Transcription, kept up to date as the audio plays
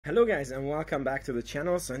Hello guys and welcome back to the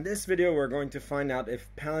channel. So in this video we're going to find out if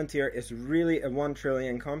Palantir is really a 1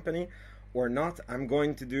 trillion company or not. I'm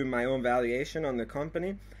going to do my own valuation on the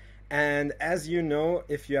company. And as you know,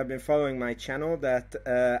 if you have been following my channel, that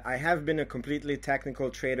I have been a completely technical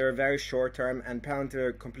trader, very short term, and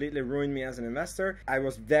Palantir completely ruined me as an investor. I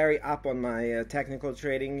was very up on my technical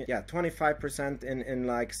trading, 25% in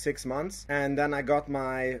like 6 months. And then I got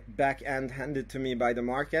my back end handed to me by the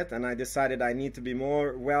market, and I decided I need to be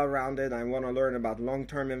more well-rounded. I want to learn about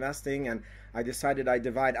long-term investing, and I decided I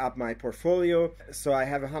divide up my portfolio. So I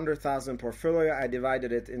have 100,000 portfolio. I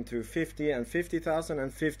divided it into 50 and 50,000,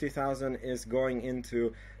 and 50,000 is going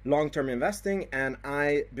into long-term investing, and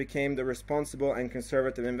I became the responsible and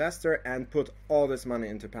conservative investor and put all this money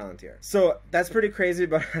into Palantir. So that's pretty crazy,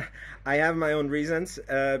 but I have my own reasons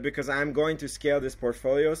because I'm going to scale this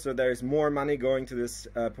portfolio, so there's more money going to this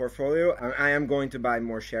portfolio. I am going to buy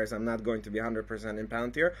more shares. I'm not going to be 100% in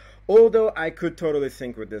Palantir, although I could totally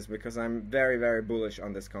think with this because I'm very, very bullish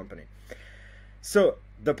on this company. So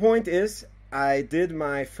the point is, I did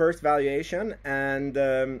my first valuation,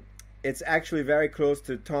 and it's actually very close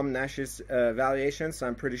to Tom Nash's valuation, so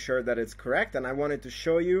I'm pretty sure that it's correct. And I wanted to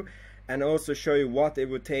show you and also show you what it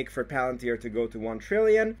would take for Palantir to go to 1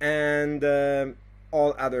 trillion and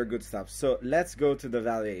all other good stuff. So let's go to the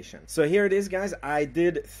valuation. So here it is, guys. I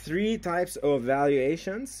did 3 types of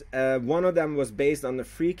valuations. One of them was based on the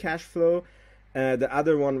free cash flow. The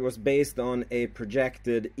other one was based on a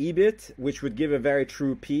projected EBIT, which would give a very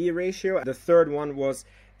true PE ratio. The third one was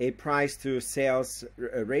a price to sales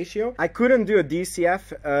ratio. I couldn't do a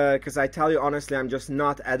DCF because I tell you honestly, I'm just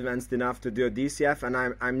not advanced enough to do a DCF,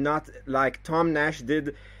 and I'm not like Tom Nash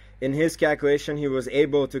did. In his calculation, he was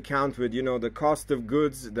able to count with, you know, the cost of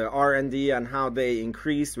goods, the R&D, and how they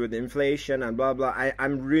increase with inflation and blah, blah.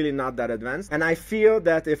 I'm really not that advanced. And I feel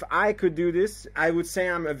that if I could do this, I would say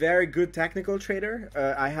I'm a very good technical trader.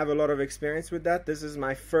 I have a lot of experience with that. This is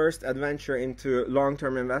my first adventure into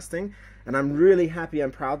long-term investing. And I'm really happy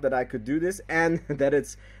and proud that I could do this, and that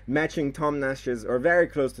it's matching Tom Nash's, or very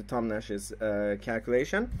close to Tom Nash's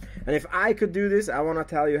calculation. And if I could do this, I want to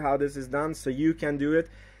tell you how this is done so you can do it,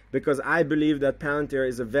 because I believe that Palantir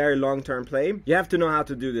is a very long-term play. You have to know how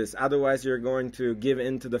to do this, otherwise you're going to give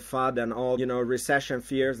in to the FUD and all, you know, recession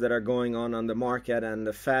fears that are going on the market, and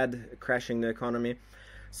the Fed crashing the economy.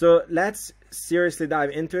 So let's seriously dive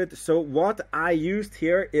into it. So what I used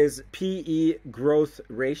here is PE growth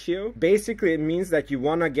ratio. Basically, it means that you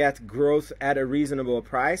want to get growth at a reasonable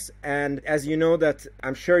price. And as you know, that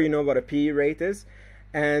I'm sure you know what a PE rate is.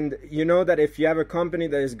 And you know that if you have a company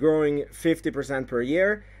that is growing 50% per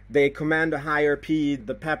year, they command a higher PE,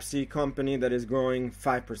 the Pepsi company that is growing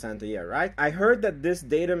 5% a year, right? I heard that this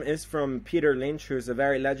datum is from Peter Lynch, who's a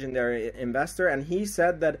very legendary investor, and he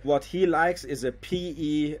said that what he likes is a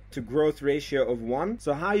PE to growth ratio of 1.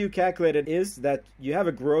 So how you calculate it is that you have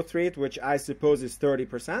a growth rate, which I suppose is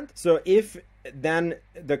 30%. So if then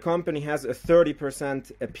the company has a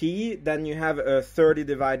 30% PE, then you have a 30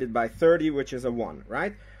 divided by 30, which is a 1,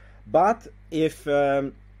 right? But if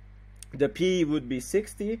the PE would be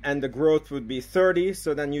 60 and the growth would be 30,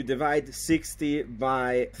 so then you divide 60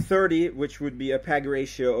 by 30, which would be a PEG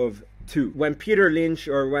ratio of 2. When Peter Lynch,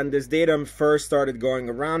 or when this datum first started going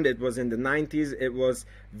around, it was in the 90s. It was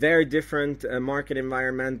very different market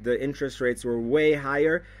environment. The interest rates were way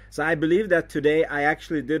higher. So I believe that today I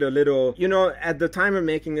actually did a little, you know, at the time of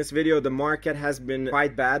making this video, the market has been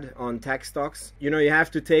quite bad on tech stocks. You know, you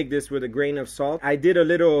have to take this with a grain of salt. I did a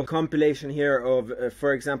little compilation here of,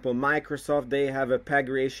 for example, Microsoft. They have a PEG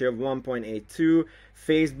ratio of 1.82.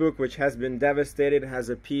 Facebook, which has been devastated, has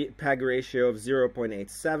a PEG ratio of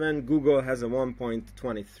 0.87. Google has a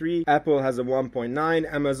 1.23. Apple has a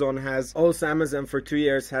 1.9. Amazon has, also Amazon for 2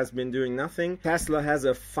 years has been doing nothing. Tesla has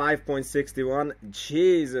a 5.61.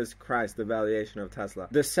 Jesus Christ, the valuation of Tesla.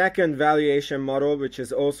 The second valuation model, which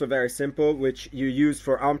is also very simple, which you use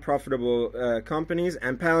for unprofitable companies,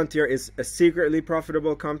 and Palantir is a secretly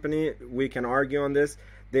profitable company. We can argue on this.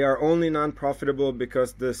 They are only non-profitable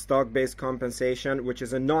because the stock-based compensation, which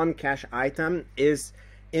is a non-cash item, is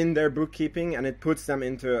in their bookkeeping, and it puts them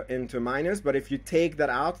into minus. But if you take that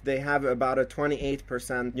out, they have about a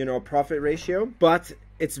 28%, you know, profit ratio. But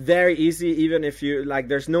it's very easy, even if you like,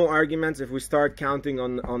 there's no arguments if we start counting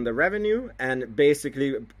on the revenue, and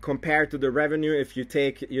basically compared to the revenue, if you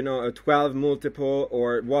take, you know, a 12 multiple,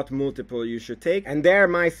 or what multiple you should take. And there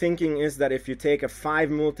my thinking is that if you take a 5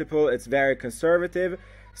 multiple, it's very conservative.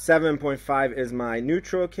 7.5 is my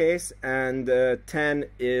neutral case, and 10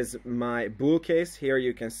 is my bull case. Here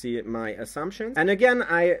you can see my assumptions. And again,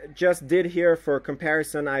 I just did here for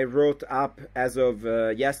comparison, I wrote up as of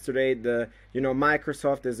yesterday the You know,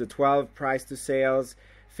 Microsoft is a 12 price to sales.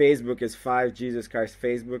 Facebook is 5. Jesus Christ,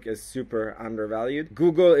 Facebook is super undervalued.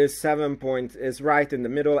 Google is 7 is right in the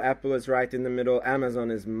middle. Apple is right in the middle. Amazon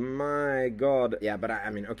is, my God. Yeah, but I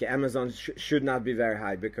mean, okay, Amazon should not be very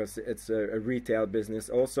high because it's a retail business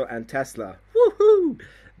also. And Tesla, woohoo,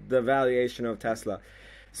 the valuation of Tesla.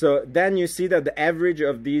 So then you see that the average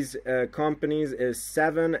of these companies is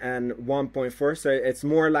 7 and 1.4. So it's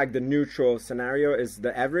more like the neutral scenario is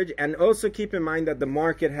the average. And also keep in mind that the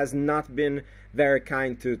market has not been very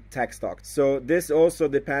kind to tech stocks. So this also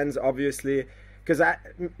depends, obviously, because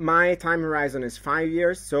my time horizon is 5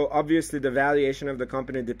 years. So obviously the valuation of the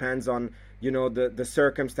company depends on, you know, the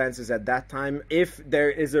circumstances at that time. If there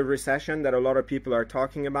is a recession that a lot of people are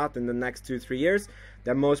talking about in the next 2-3 years,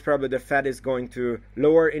 then most probably the Fed is going to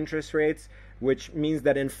lower interest rates, which means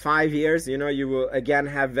that in 5 years, you know, you will again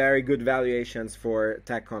have very good valuations for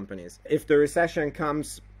tech companies. If the recession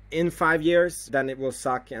comes in 5 years, then it will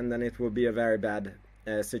suck and then it will be a very bad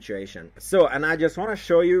situation. So, and I just want to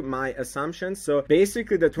show you my assumptions. So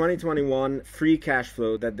basically the 2021 free cash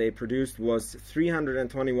flow that they produced was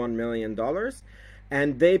 $321 million.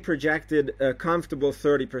 And they projected a comfortable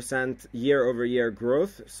 30% year-over-year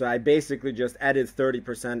growth. So I basically just added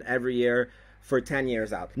 30% every year for 10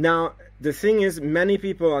 years out. Now, the thing is, many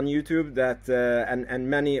people on YouTube that and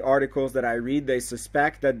many articles that I read, they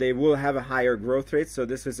suspect that they will have a higher growth rate. So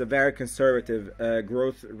this is a very conservative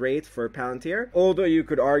growth rate for Palantir. Although you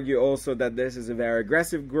could argue also that this is a very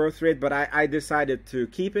aggressive growth rate, but I decided to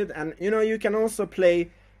keep it. And, you know, you can also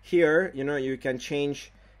play here, you know, you can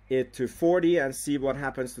change it to 40 and see what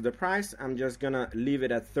happens to the price. I'm just gonna leave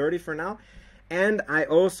it at 30 for now. And I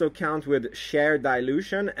also count with share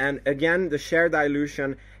dilution. And again, the share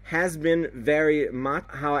dilution has been very much.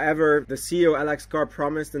 However, the CEO Alex Carr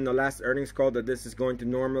promised in the last earnings call that this is going to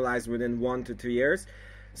normalize within 1 to 2 years.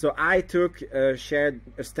 So I took a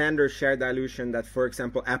standard share dilution that, for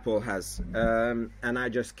example, Apple has, and I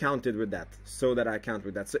just counted with that, so that I count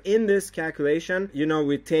with that. So in this calculation, you know,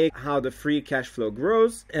 we take how the free cash flow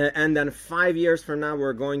grows, and then 5 years from now,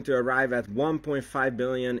 we're going to arrive at 1.5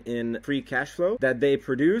 billion in free cash flow that they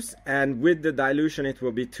produce, and with the dilution, it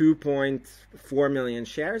will be 2.4 million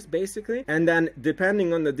shares, basically. And then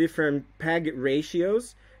depending on the different PEG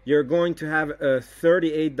ratios, you're going to have a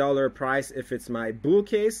 $38 price if it's my bull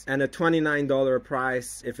case and a $29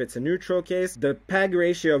 price if it's a neutral case. The PEG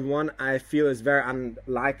ratio of 1 I feel is very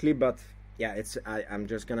unlikely, but yeah, I'm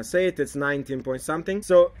just gonna say it, it's 19 point something.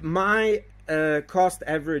 So my cost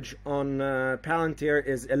average on Palantir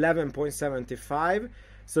is 11.75.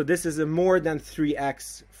 So this is a more than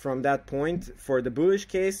 3x from that point for the bullish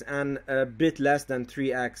case and a bit less than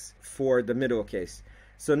 3x for the middle case.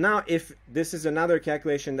 So now if this is another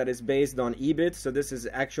calculation that is based on EBIT, so this is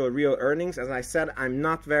actual real earnings. As I said, I'm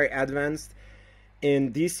not very advanced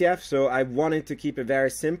in DCF, so I wanted to keep it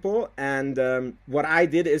very simple. And what I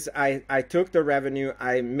did is I took the revenue,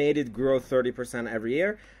 I made it grow 30% every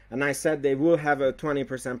year. And I said they will have a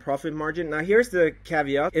 20% profit margin. Now here's the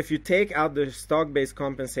caveat. If you take out the stock-based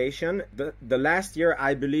compensation, the last year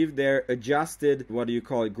I believe their adjusted, what do you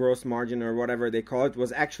call it, gross margin or whatever they call it,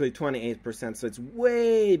 was actually 28%. So it's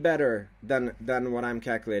way better than what I'm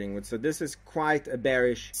calculating with. So this is quite a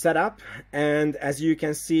bearish setup. And as you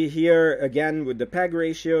can see here, again, with the PEG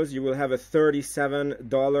ratios, you will have a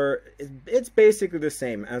 $37. It's basically the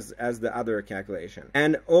same as the other calculation.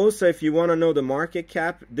 And also, if you want to know the market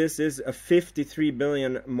cap, this is a 53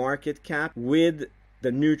 billion market cap with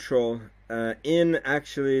the neutral in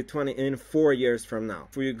actually 4 years from now.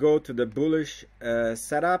 If we go to the bullish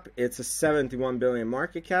setup, it's a 71 billion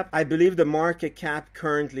market cap. I believe the market cap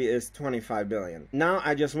currently is 25 billion. Now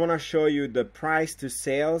I just want to show you the price to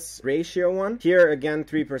sales ratio one. Here again,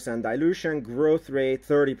 3% dilution, growth rate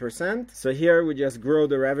 30%. So here we just grow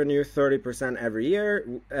the revenue 30% every year,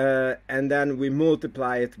 and then we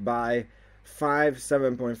multiply it by 5,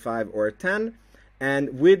 7.5 or 10,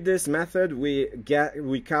 and with this method we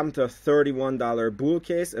come to a $31 bull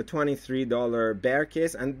case, a $23 bear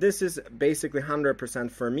case, and this is basically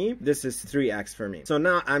 100% for me. This is 3x for me. So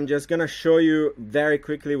now I'm just gonna show you very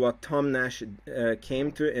quickly what Tom Nash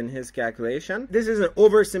came to in his calculation. This is an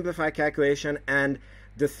oversimplified calculation, and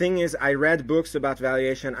the thing is, I read books about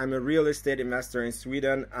valuation. I'm a real estate investor in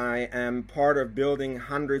Sweden. I am part of building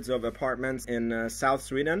hundreds of apartments in South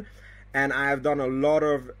Sweden. And I have done a lot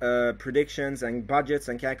of predictions and budgets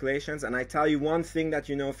and calculations. And I tell you one thing that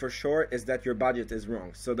you know for sure is that your budget is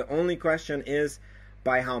wrong. So the only question is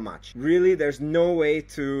by how much. Really, there's no way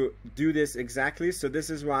to do this exactly. So this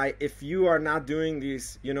is why if you are not doing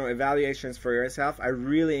these, you know, evaluations for yourself, I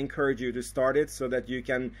really encourage you to start it so that you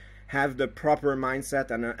can have the proper mindset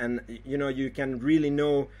and you know, you can really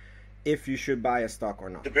know if you should buy a stock or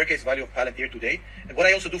not. The bear case value of Palantir today. And what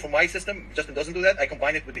I also do for my system, Justin doesn't do that. I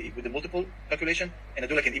combine it with the multiple calculation, and I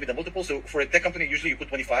do like an EBITDA multiple. So for a tech company, usually you put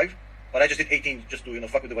 25, but I just did 18 just to, you know,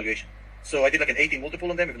 fuck with the valuation. So I did like an 18 multiple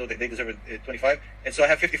on them, even though they deserve 25. And so I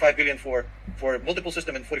have 55 billion for multiple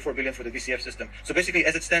system and 44 billion for the DCF system. So basically,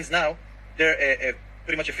 as it stands now, they're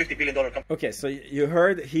pretty much a $50 billion company. Okay, so you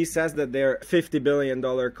heard he says that they're a $50 billion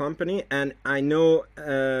company, and I know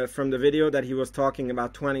from the video that he was talking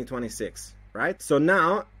about 2026, right? So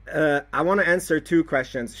now I want to answer two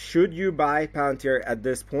questions. Should you buy Palantir at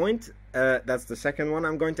this point? That's the second one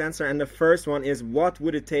I'm going to answer. And the first one is, what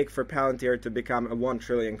would it take for Palantir to become a 1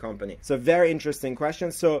 trillion company? So very interesting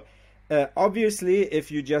question. So obviously, if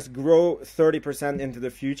you just grow 30% into the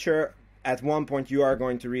future, at one point you are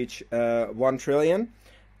going to reach 1 trillion.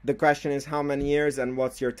 The question is how many years and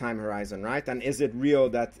what's your time horizon, right? And is it real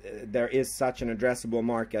that there is such an addressable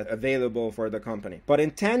market available for the company? But in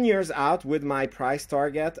 10 years out, with my price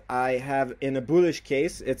target, I have, in a bullish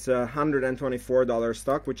case, it's a $124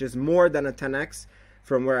 stock, which is more than a 10x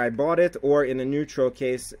from where I bought it, or in a neutral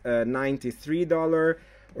case, $93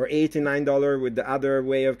 or $89 with the other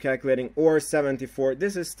way of calculating, or 74.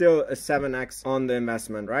 This is still a 7x on the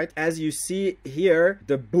investment, right? As you see here,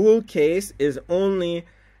 the bull case is only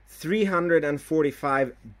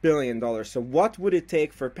 $345 billion. So what would it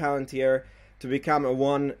take for Palantir to become a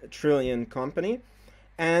 1 trillion company?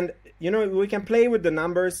 And you know, we can play with the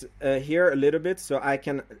numbers here a little bit. So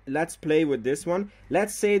let's play with this one.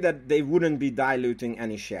 Let's say that they wouldn't be diluting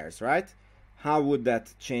any shares, right? How would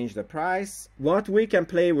that change the price? What we can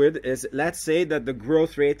play with is, let's say that the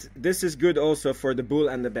growth rate, this is good also for the bull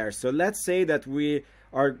and the bear. So let's say that we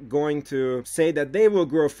are going to say that they will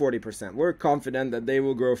grow 40%. We're confident that they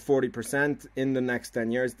will grow 40% in the next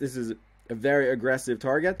 10 years. This is a very aggressive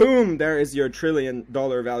target. Boom, there is your $1 trillion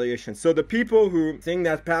valuation. So the people who think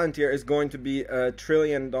that Palantir is going to be a $1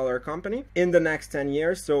 trillion company in the next 10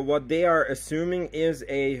 years, so what they are assuming is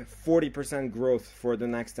a 40% growth for the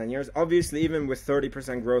next 10 years. Obviously, even with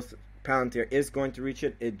 30% growth, Palantir is going to reach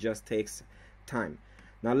it. It just takes time.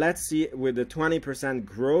 Now let's see with the 20%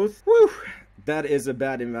 growth. Whew, that is a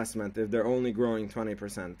bad investment if they're only growing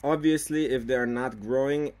 20%. Obviously, if they're not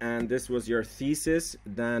growing and this was your thesis,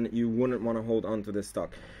 then you wouldn't want to hold on to this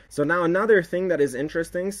stock. So now another thing that is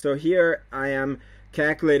interesting. So here I am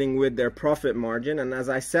calculating with their profit margin. And as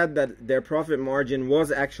I said, that their profit margin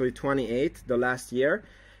was actually 28 the last year.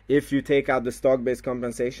 If you take out the stock-based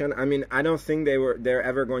compensation, I mean, I don't think they're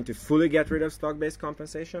ever going to fully get rid of stock-based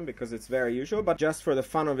compensation because it's very usual, but just for the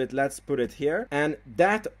fun of it, let's put it here. And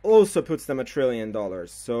that also puts them $1 trillion.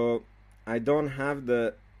 So I don't have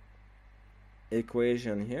the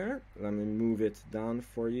equation here. Let me move it down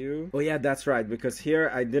for you. Oh yeah, that's right, because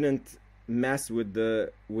here I didn't mess with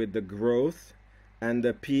the growth and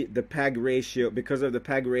the PEG ratio, because of the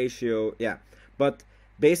PEG ratio, yeah. But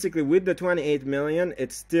basically, with the 28 million,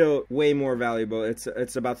 it's still way more valuable.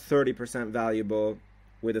 It's about 30% valuable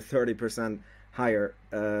with a 30% higher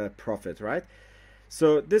profit, right?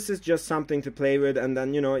 So this is just something to play with. And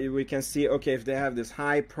then, you know, we can see, okay, if they have this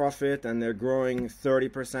high profit and they're growing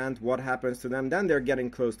 30%, what happens to them? Then they're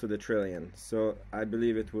getting close to the trillion. So I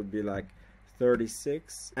believe it would be like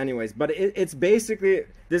 36. Anyways, but it's basically,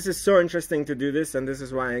 this is so interesting to do this, and this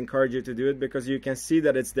is why I encourage you to do it, because you can see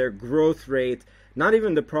that it's their growth rate, not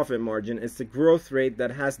even the profit margin, it's the growth rate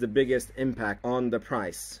that has the biggest impact on the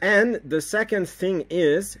price. And the second thing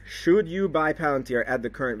is, should you buy Palantir at the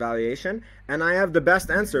current valuation? And I have the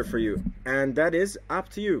best answer for you, and that is up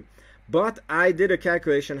to you. But I did a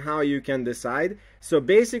calculation how you can decide. So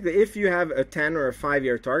basically, if you have a 10 or a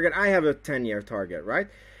 5-year target, I have a 10-year target, right?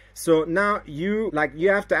 So now you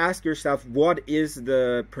have to ask yourself, what is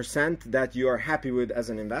the percent that you are happy with as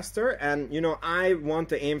an investor? And you know, I want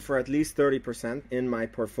to aim for at least 30% in my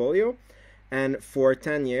portfolio, and for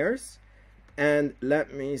 10 years. And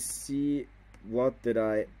let me see, what did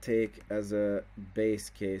I take as a base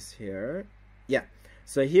case here? Yeah,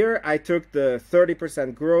 so here I took the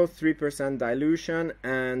 30% growth, 3% dilution,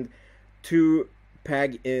 and 2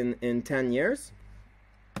 PEG in 10 years.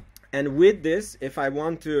 And with this, if I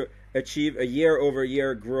want to achieve a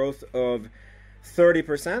year-over-year growth of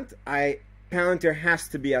 30%, Palantir has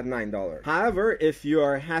to be at $9. However, if you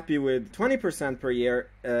are happy with 20% per year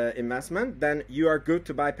investment, then you are good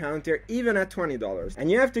to buy Palantir even at $20. And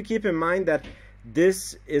you have to keep in mind that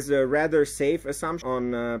this is a rather safe assumption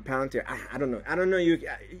on Palantir. I don't know.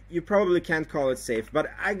 You probably can't call it safe, but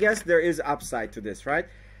I guess there is upside to this, right?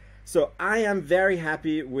 So I am very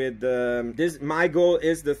happy with this. My goal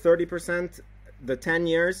is the 30%, the 10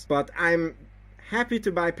 years, but I'm happy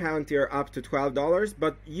to buy Palantir up to $12,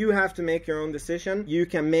 but you have to make your own decision. You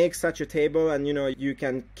can make such a table and you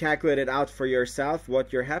can calculate it out for yourself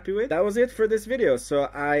what you're happy with. That was it for this video. So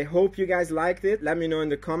I hope you guys liked it. Let me know in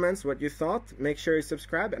the comments what you thought. Make sure you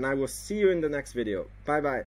subscribe, and I will see you in the next video. Bye bye.